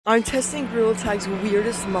I'm testing Gtag's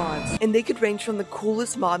weirdest mods, and they could range from the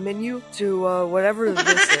coolest mod menu to whatever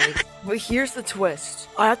this is. But here's the twist.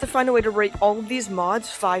 I have to find a way to rate all of these mods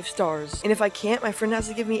 5 stars. And if I can't, my friend has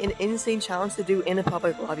to give me an insane challenge to do in a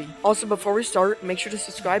public lobby. Also, before we start, make sure to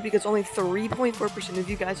subscribe because only 3.4% of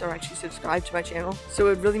you guys are actually subscribed to my channel. So it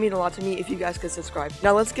would really mean a lot to me if you guys could subscribe.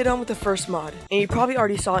 Now let's get on with the first mod. And you probably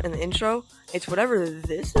already saw it in the intro. It's whatever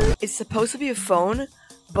this is. It's supposed to be a phone,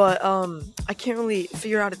 but I can't really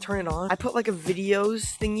figure out how to turn it on. I put like a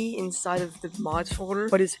videos thingy inside of the mods folder,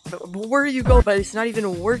 but where you go? But it's not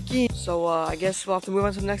even working. So I guess we'll have to move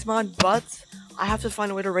on to the next mod, but I have to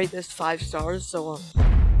find a way to rate this 5 stars. So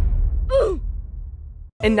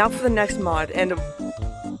and now for the next mod. And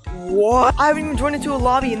what? I haven't even joined into a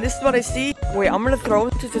lobby, and this is what I see. Wait, I'm gonna throw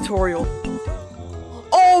it to tutorial.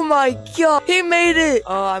 Oh my god, he made it!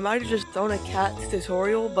 I might have just thrown a cat to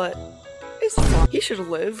tutorial, but it's fine. He should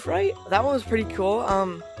live, right? That one was pretty cool.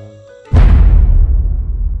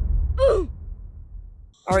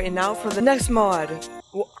 Alright, and now for the next mod.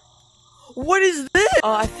 What is this?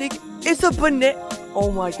 I think it's a banana.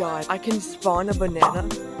 Oh my god, I can spawn a banana.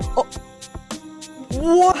 Oh,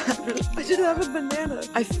 what? I just have a banana.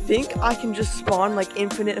 I think I can just spawn like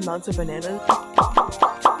infinite amounts of bananas.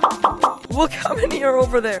 Look how many are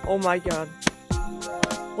over there. Oh my god.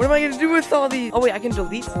 What am I gonna do with all these? Oh wait, I can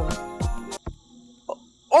delete some.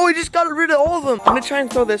 Oh, I just got rid of all of them. I'm gonna try and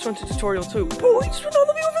throw this one to tutorial too. Oh, I just ran all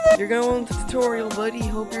the way over there. You're going to tutorial, buddy.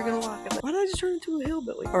 Hope you're gonna lock it. Why did I just turn into a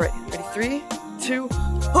hillbilly? All right, ready? 3, 2.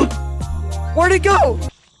 Where'd it go?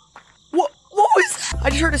 What was that? I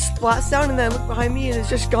just heard a splat sound and then I looked behind me and it's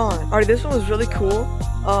just gone. All right, this one was really cool.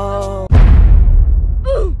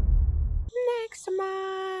 Next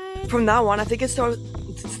mod. From now on, I think it's supposed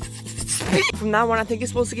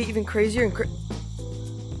to get even crazier and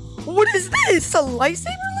What is this? It's a lightsaber?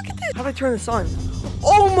 Look at this. How do I turn this on?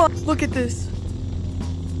 Oh my, look at this.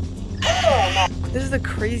 This is the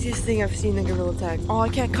craziest thing I've seen in Gtag. Oh, I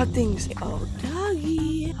can't cut things. Oh,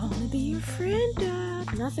 doggy, I wanna be your friend,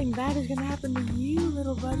 Dad. Nothing bad is gonna happen to you,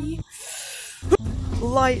 little buddy.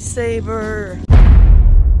 Lightsaber.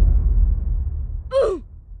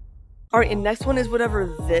 Alright, and next one is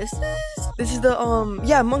whatever this is. This is the,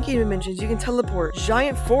 yeah, monkey dimensions. You can teleport.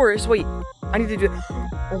 Giant forest. Wait, I need to do it.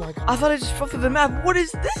 Oh my god. I thought I just fell through the map. What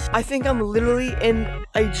is this? I think I'm literally in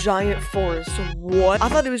a giant forest. What? I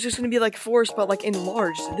thought it was just gonna be like forest, but like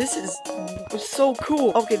enlarged. This is so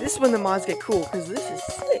cool. Okay, this is when the mods get cool, because this is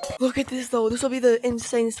sick. Look at this though. This will be the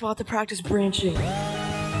insane spot to practice branching.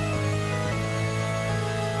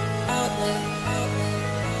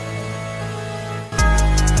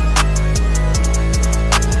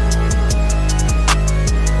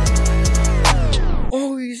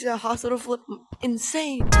 Oh, you see a hospital flip?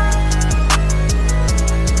 Insane.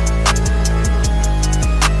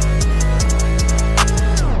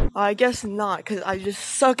 I guess not, because I just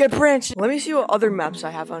suck at branching. Let me see what other maps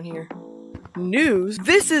I have on here. News?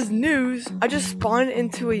 This is news. I just spawned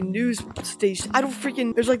into a news station. I don't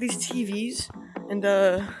freaking... There's like these TVs and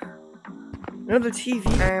another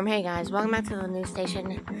TV. Hey guys, welcome back to the news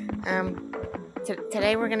station.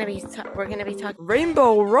 Today we're gonna be talking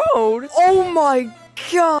Rainbow Road. Oh my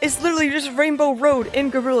god! It's literally just Rainbow Road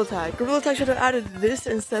in Gtag. Gtag should have added this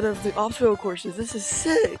instead of the obstacle courses. This is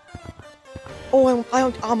sick. Oh,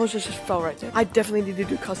 I almost just fell right there. I definitely need to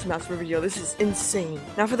do custom maps for a video. This is insane.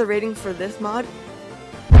 Now for the rating for this mod.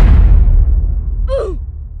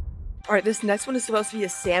 Alright, this next one is supposed to be a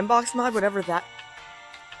sandbox mod, whatever that.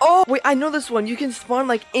 Oh wait, I know this one. You can spawn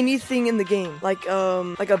like anything in the game, like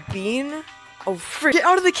a bean. Oh frick! Get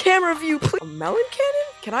out of the camera view, please. A melon cannon?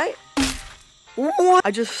 Can I? What?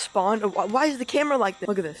 I just spawned. Why is the camera like this?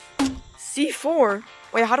 Look at this. C4.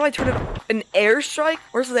 Wait, how do I turn it on? An airstrike?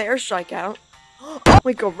 Where's the airstrike out? Oh,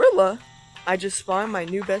 wait, gorilla. I just spawned my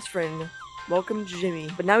new best friend. Welcome,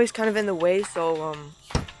 Jimmy. But now he's kind of in the way, so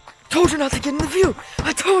told you not to get in the view.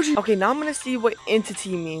 I told you. Okay, now I'm gonna see what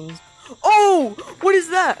entity means. Oh, what is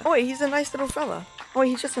that? Oh wait, he's a nice little fella. Oh, wait,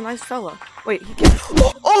 he's just a nice fella. Wait, he can.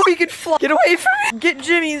 Oh, he can fly. Get away from me. Get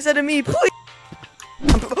Jimmy instead of me, please.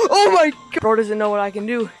 Oh my god. Bro doesn't know what I can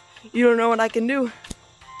do. You don't know what I can do.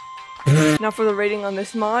 Now for the rating on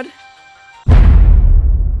this mod.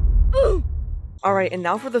 Alright, and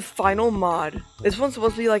now for the final mod. This one's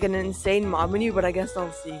supposed to be like an insane mod menu, but I guess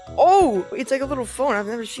I'll see. Oh, it's like a little phone. I've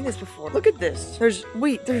never seen this before. Look at this. There's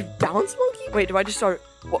bounce monkey? Wait, do I just start?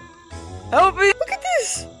 What? Help me. Look at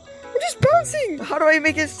this. I'm just bouncing! How do I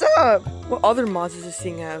make it stop? What other mods does this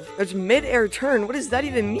thing have? There's mid-air turn. What does that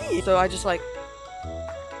even mean? So I just like...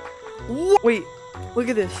 What? Wait, look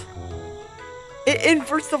at this. It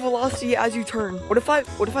inverts the velocity as you turn. What if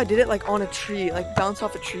I did it like on a tree, like bounce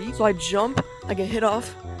off a tree? So I jump, I get hit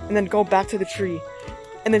off, and then go back to the tree,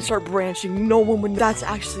 and then start branching. No one would. That's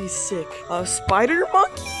actually sick. Spider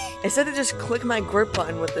monkey? It said to just click my grip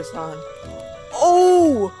button with this on.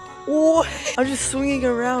 Oh! What? I'm just swinging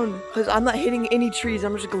around because I'm not hitting any trees.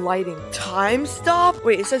 I'm just gliding. Time stop?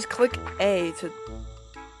 Wait, it says click A to.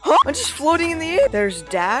 Huh? I'm just floating in the air. There's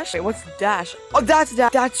dash. Wait, what's dash? Oh, that's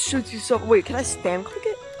dash. That shoots you so. Wait, can I spam click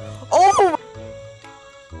it? Oh!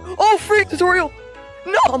 Oh, freak! Tutorial!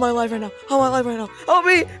 No! How am I alive right now? How am I alive right now? Help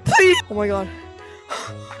me! Please! Oh my god.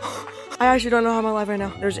 I actually don't know how I'm alive right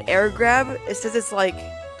now. There's air grab. It says it's like.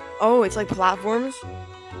 Oh, it's like platforms.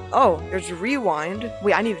 Oh, there's rewind.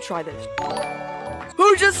 Wait, I need to try this.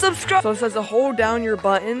 Who just subscribed? So it says to hold down your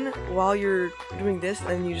button while you're doing this,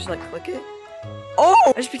 and you just like click it. Oh!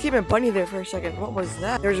 I just became a bunny there for a second. What was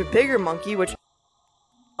that? There's a bigger monkey, which...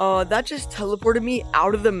 that just teleported me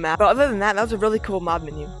out of the map. But other than that, that was a really cool mod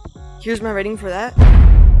menu. Here's my rating for that.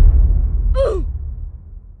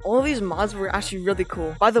 All of these mods were actually really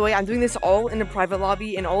cool. By the way, I'm doing this all in a private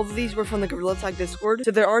lobby, and all of these were from the Gtag Discord. So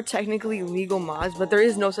there are technically legal mods, but there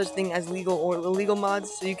is no such thing as legal or illegal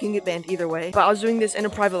mods, so you can get banned either way. But I was doing this in a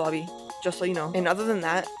private lobby, just so you know. And other than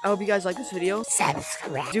that, I hope you guys like this video.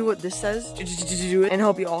 Subscribe. Do what this says, do it, and I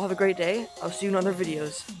hope you all have a great day. I'll see you in other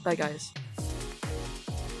videos. Bye, guys.